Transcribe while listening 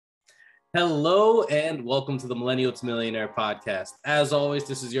Hello and welcome to the Millennial to Millionaire podcast. As always,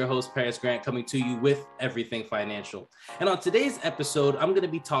 this is your host, Paris Grant, coming to you with everything financial. And on today's episode, I'm going to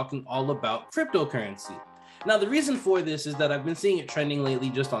be talking all about cryptocurrency. Now, the reason for this is that I've been seeing it trending lately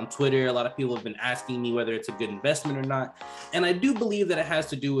just on Twitter. A lot of people have been asking me whether it's a good investment or not. And I do believe that it has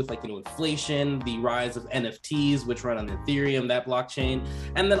to do with inflation, the rise of NFTs, which run on Ethereum, that blockchain.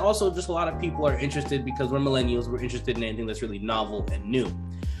 And then also just a lot of people are interested because we're millennials, we're interested in anything that's really novel and new.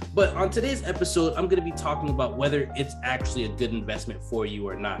 But on today's episode, I'm going to be talking about whether it's actually a good investment for you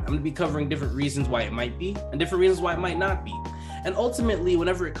or not. I'm going to be covering different reasons why it might be and different reasons why it might not be. And ultimately,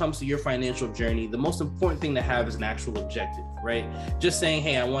 whenever it comes to your financial journey, the most important thing to have is an actual objective, right? Just saying,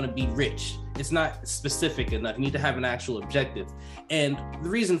 hey, I want to be rich. It's not specific enough. You need to have an actual objective. And the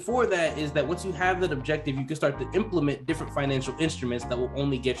reason for that is that once you have that objective, you can start to implement different financial instruments that will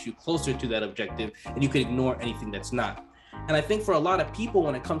only get you closer to that objective, and you can ignore anything that's not. And I think for a lot of people,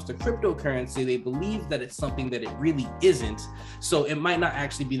 when it comes to cryptocurrency, they believe that it's something that it really isn't. So it might not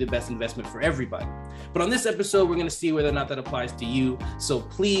actually be the best investment for everybody. But on this episode, we're going to see whether or not that applies to you. So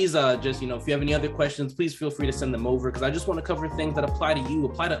please if you have any other questions, please feel free to send them over, because I just want to cover things that apply to you,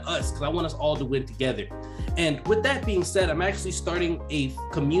 apply to us, because I want us all to win together. And with that being said, I'm actually starting a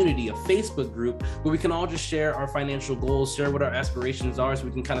community, a Facebook group, where we can all just share our financial goals, share what our aspirations are, so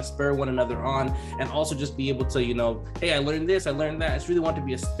we can kind of spur one another on, and also just be able to, hey, I learned this, I learned that. I just really want to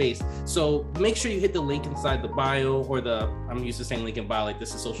be a space. So make sure you hit the link inside the bio, or I'm used to saying link in bio like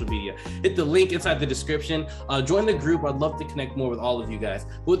this is social media. Hit the link inside the description. Join the group. I'd love to connect more with all of you guys.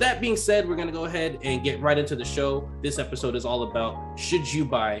 But with that being said, we're going to go ahead and get right into the show. This episode is all about, should you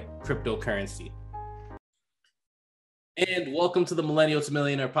buy cryptocurrency? And welcome to the Millennial to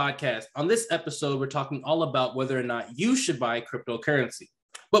Millionaire podcast. On this episode, we're talking all about whether or not you should buy cryptocurrency.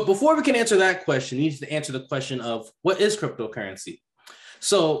 But before we can answer that question, we need to answer the question of, what is cryptocurrency?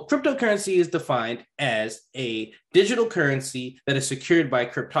 So cryptocurrency is defined as a digital currency that is secured by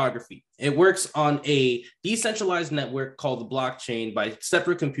cryptography. It works on a decentralized network called the blockchain by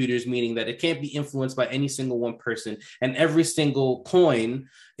separate computers, meaning that it can't be influenced by any single one person. And every single coin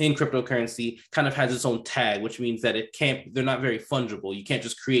in cryptocurrency kind of has its own tag, which means that they're not very fungible. You can't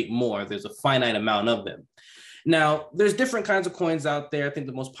just create more. There's a finite amount of them. Now, there's different kinds of coins out there. I think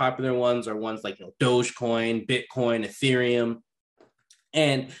the most popular ones are ones like Dogecoin, Bitcoin, Ethereum.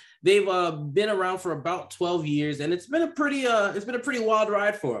 And they've been around for about 12 years, and it's been a pretty wild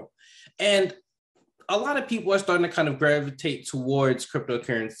ride for them. And a lot of people are starting to kind of gravitate towards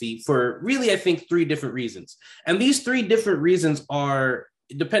cryptocurrency for really, I think, 3 different reasons. And these 3 different reasons are,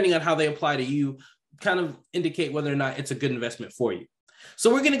 depending on how they apply to you, kind of indicate whether or not it's a good investment for you.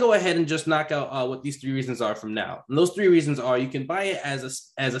 So we're going to go ahead and just knock out what these 3 reasons are from now. And those 3 reasons are, you can buy it as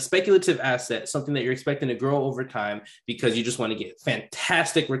a speculative asset, something that you're expecting to grow over time because you just want to get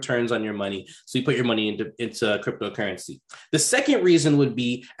fantastic returns on your money. So you put your money into cryptocurrency. The second reason would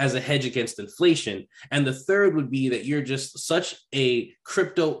be as a hedge against inflation. And the third would be that you're just such a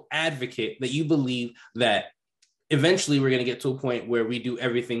crypto advocate that you believe that eventually we're going to get to a point where we do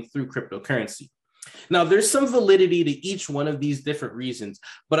everything through cryptocurrency. Now, there's some validity to each one of these different reasons,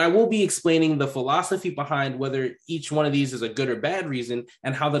 but I will be explaining the philosophy behind whether each one of these is a good or bad reason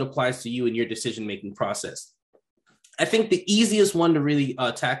and how that applies to you in your decision-making process. I think the easiest one to really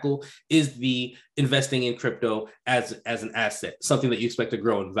tackle is the investing in crypto as an asset, something that you expect to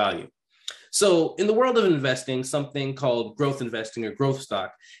grow in value. So in the world of investing, something called growth investing or growth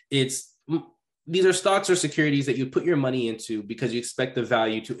stock, these are stocks or securities that you put your money into because you expect the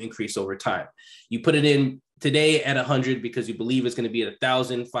value to increase over time. You put it in today at 100 because you believe it's going to be at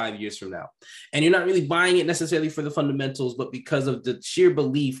 1,000 5 years from now. And you're not really buying it necessarily for the fundamentals, but because of the sheer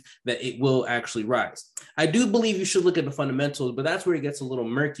belief that it will actually rise. I do believe you should look at the fundamentals, but that's where it gets a little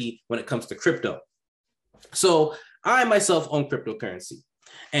murky when it comes to crypto. So I myself own cryptocurrency.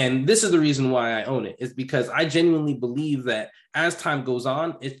 And this is the reason why I own it, is because I genuinely believe that as time goes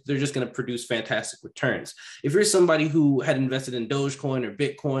on, they're just going to produce fantastic returns. If you're somebody who had invested in Dogecoin or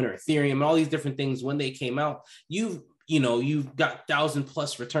Bitcoin or Ethereum and all these different things when they came out, you've got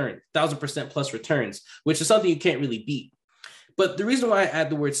 1,000% plus returns, which is something you can't really beat. But the reason why I add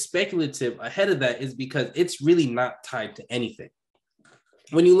the word speculative ahead of that is because it's really not tied to anything.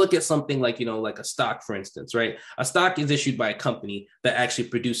 When you look at something like a stock, for instance, right? A stock is issued by a company that actually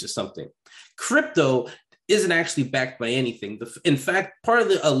produces something. Crypto isn't actually backed by anything. In fact, part of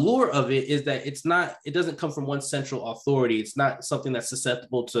the allure of it is that it doesn't come from one central authority. It's not something that's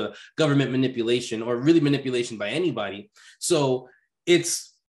susceptible to government manipulation or really manipulation by anybody. So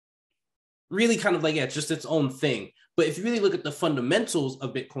it's really kind of it's just its own thing. But if you really look at the fundamentals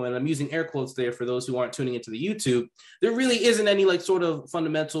of Bitcoin, I'm using air quotes there for those who aren't tuning into the YouTube, there really isn't any like sort of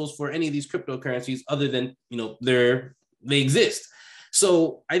fundamentals for any of these cryptocurrencies other than, they exist.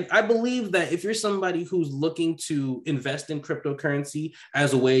 So I believe that if you're somebody who's looking to invest in cryptocurrency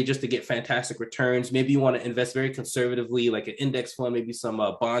as a way just to get fantastic returns, maybe you want to invest very conservatively, like an index fund, maybe some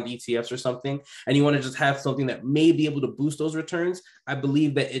bond ETFs or something, and you want to just have something that may be able to boost those returns, I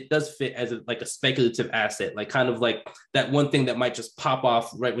believe that it does fit as like a speculative asset, like kind of like that one thing that might just pop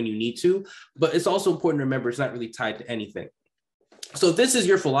off right when you need to. But it's also important to remember it's not really tied to anything. So if this is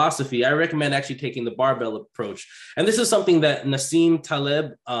your philosophy, I recommend actually taking the barbell approach. And this is something that Nassim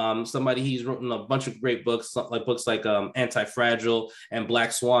Taleb, somebody, he's written a bunch of great books like Anti-Fragile and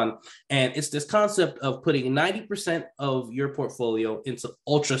Black Swan. And it's this concept of putting 90% of your portfolio into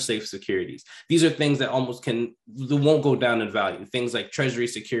ultra safe securities. These are things that won't go down in value. Things like treasury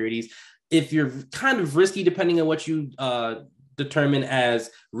securities. If you're kind of risky, depending on what you determine as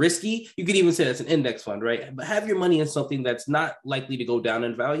risky, you could even say that's an index fund, right? But have your money in something that's not likely to go down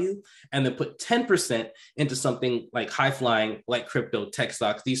in value, and then put 10% into something like high flying, like crypto, tech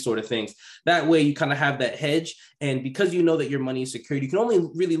stocks, these sort of things. That way you kind of have that hedge. And because you know that your money is secured, you can only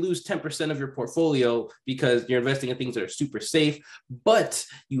really lose 10% of your portfolio because you're investing in things that are super safe, but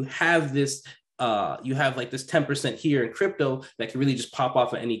you have this you have like this 10% here in crypto that can really just pop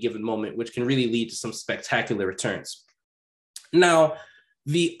off at any given moment, which can really lead to some spectacular returns. Now,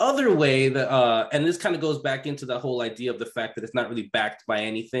 the other way that, and this kind of goes back into the whole idea of the fact that it's not really backed by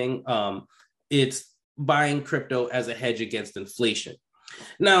anything, it's buying crypto as a hedge against inflation.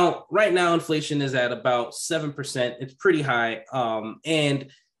 Now, right now, inflation is at about 7%. It's pretty high.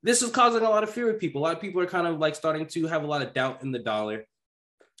 And this is causing a lot of fear with people. A lot of people are kind of like starting to have a lot of doubt in the dollar,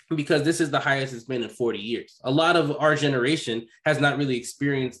 because this is the highest it's been in 40 years. A lot of our generation has not really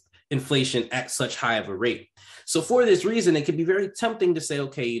experienced inflation at such high of a rate. So for this reason, it can be very tempting to say,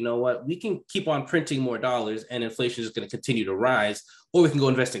 okay, you know what, we can keep on printing more dollars and inflation is going to continue to rise, or we can go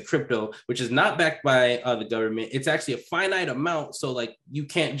invest in crypto, which is not backed by the government. It's actually a finite amount. So like you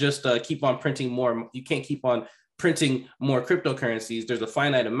can't just keep on printing more. You can't keep on printing more cryptocurrencies. There's a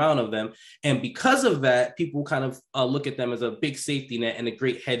finite amount of them. And because of that, people kind of look at them as a big safety net and a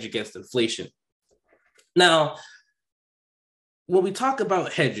great hedge against inflation. Now, when we talk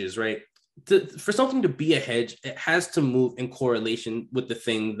about hedges, right, for something to be a hedge, it has to move in correlation with the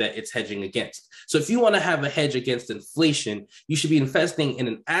thing that it's hedging against. So if you want to have a hedge against inflation, you should be investing in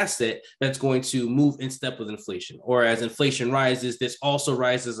an asset that's going to move in step with inflation. Or as inflation rises, this also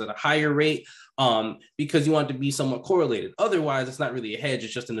rises at a higher rate, because you want it to be somewhat correlated. Otherwise, it's not really a hedge,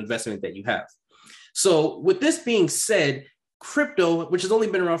 it's just an investment that you have. So with this being said, crypto, which has only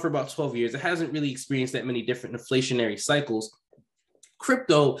been around for about 12 years, it hasn't really experienced that many different inflationary cycles.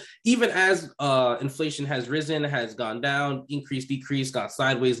 Crypto, even as inflation has risen, has gone down, increased, decreased, gone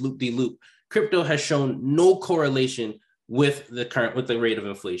sideways, loop-de-loop, crypto has shown no correlation with the rate of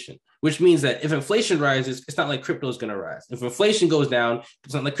inflation, which means that if inflation rises, it's not like crypto is going to rise. If inflation goes down,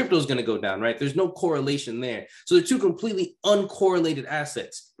 it's not like crypto is going to go down, right? There's no correlation there. So they're two completely uncorrelated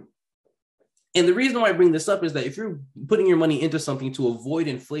assets. And the reason why I bring this up is that if you're putting your money into something to avoid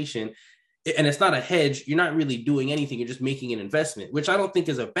inflation, and it's not a hedge, you're not really doing anything. You're just making an investment, which I don't think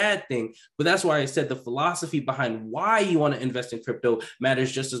is a bad thing. But that's why I said the philosophy behind why you want to invest in crypto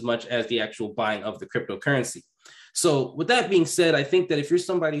matters just as much as the actual buying of the cryptocurrency. So with that being said, I think that if you're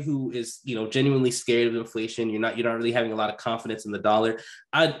somebody who is, genuinely scared of inflation, you're not really having a lot of confidence in the dollar,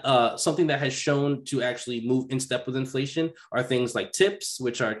 something that has shown to actually move in step with inflation are things like TIPS,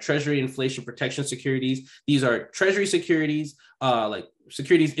 which are Treasury Inflation Protection Securities. These are Treasury securities, like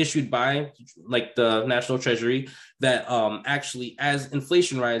securities issued by like the National Treasury that actually, as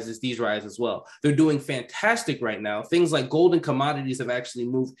inflation rises, these rise as well. They're doing fantastic right now. Things like gold and commodities have actually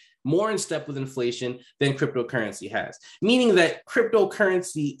moved more in step with inflation than cryptocurrency has, meaning that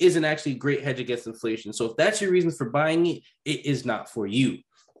cryptocurrency isn't actually a great hedge against inflation. So if that's your reason for buying it, it is not for you.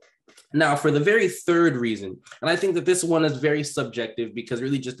 Now, for the very third reason, and I think that this one is very subjective because it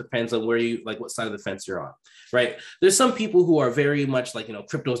really just depends on what side of the fence you're on, right? There's some people who are very much like,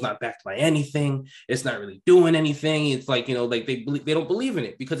 crypto is not backed by anything. It's not really doing anything. It's like, they don't believe in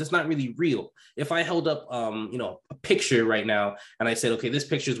it because it's not really real. If I held up, a picture right now and I said, okay, this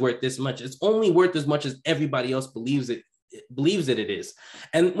picture is worth this much, it's only worth as much as everybody else believes that it is.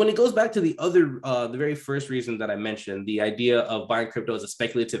 And when it goes back to the very first reason that I mentioned, the idea of buying crypto as a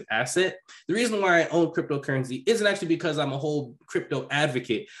speculative asset, the reason why I own cryptocurrency isn't actually because I'm a whole crypto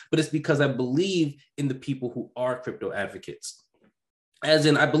advocate, but it's because I believe in the people who are crypto advocates. As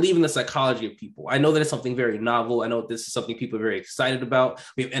in, I believe in the psychology of people. I know that it's something very novel. I know this is something people are very excited about.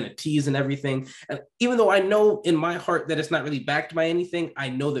 We have NFTs and everything. And even though I know in my heart that it's not really backed by anything, I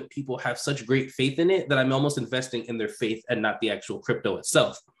know that people have such great faith in it that I'm almost investing in their faith and not the actual crypto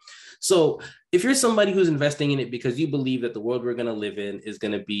itself. So if you're somebody who's investing in it because you believe that the world we're going to live in is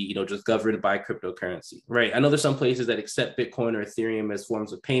going to be, just governed by cryptocurrency, right? I know there's some places that accept Bitcoin or Ethereum as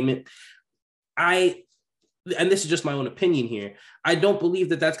forms of payment. And this is just my own opinion here, I don't believe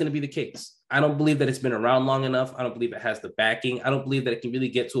that that's going to be the case. I don't believe that it's been around long enough. I don't believe it has the backing. I don't believe that it can really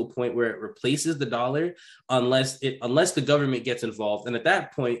get to a point where it replaces the dollar unless the government gets involved. And at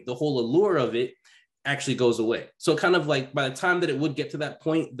that point, the whole allure of it actually goes away. So kind of like by the time that it would get to that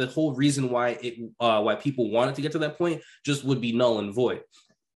point, the whole reason why people wanted to get to that point just would be null and void.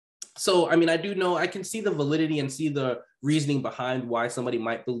 So, I mean, I can see the validity and see the reasoning behind why somebody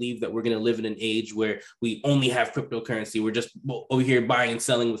might believe that we're going to live in an age where we only have cryptocurrency. We're just over here buying and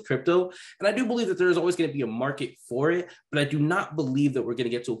selling with crypto. And I do believe that there's always going to be a market for it, but I do not believe that we're going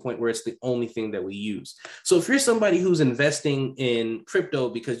to get to a point where it's the only thing that we use. So if you're somebody who's investing in crypto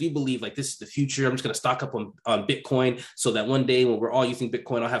because you believe like this is the future, I'm just going to stock up on Bitcoin so that one day when we're all using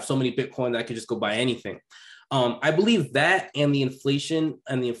Bitcoin, I'll have so many Bitcoin that I can just go buy anything. I believe that and the inflation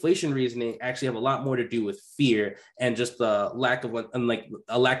reasoning actually have a lot more to do with fear and just the lack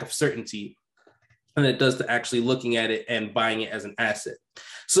of certainty than it does to actually looking at it and buying it as an asset.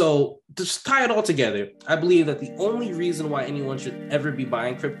 So to just tie it all together, I believe that the only reason why anyone should ever be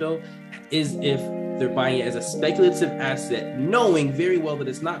buying crypto is if they're buying it as a speculative asset, knowing very well that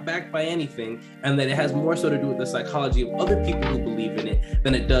it's not backed by anything and that it has more so to do with the psychology of other people who believe in it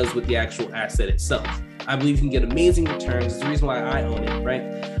than it does with the actual asset itself. I believe you can get amazing returns. It's the reason why I own it,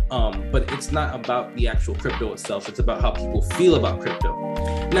 right? But it's not about the actual crypto itself. It's about how people feel about crypto.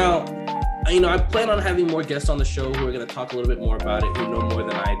 Now, I plan on having more guests on the show who are going to talk a little bit more about it, who know more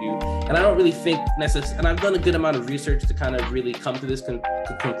than I do. And I don't really think and I've done a good amount of research to kind of really come to this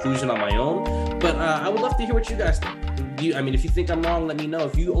conclusion on my own. But I would love to hear what you guys think. If you think I'm wrong, let me know.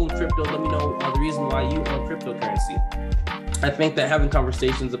 If you own crypto, let me know the reason why you own cryptocurrency. I think that having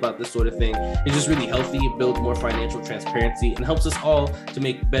conversations about this sort of thing is just really healthy. It builds more financial transparency and helps us all to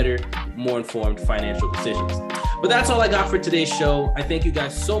make better, more informed financial decisions. But that's all I got for today's show. I thank you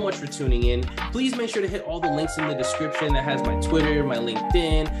guys so much for tuning in. Please make sure to hit all the links in the description that has my Twitter, my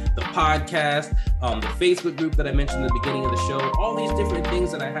LinkedIn, the podcast, the Facebook group that I mentioned at the beginning of the show. All these different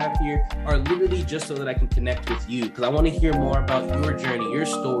things that I have here are literally just so that I can connect with you, because I want to hear more about your journey, your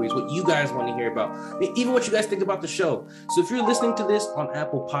stories, what you guys want to hear about, even what you guys think about the show. So if you're listening to this on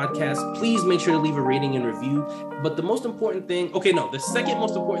Apple Podcasts, please make sure to leave a rating and review. But the most important thing, the second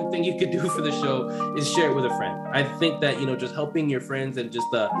most important thing you could do for the show is share it with a friend. I think that, just helping your friends and just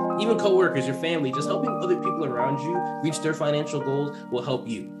even coworkers, your family, just helping other people around you reach their financial goals will help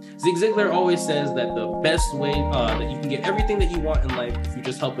you. Zig Ziglar always says that the best way that you can get everything that you want in life if you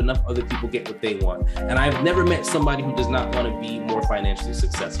just help enough other people get what they want. And I've never met somebody who does not want to be more financially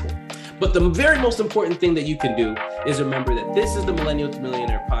successful. But the very most important thing that you can do is remember that this is the Millennial to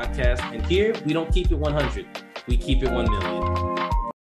Millionaire podcast. And here we don't keep it 100, we keep it 1 million.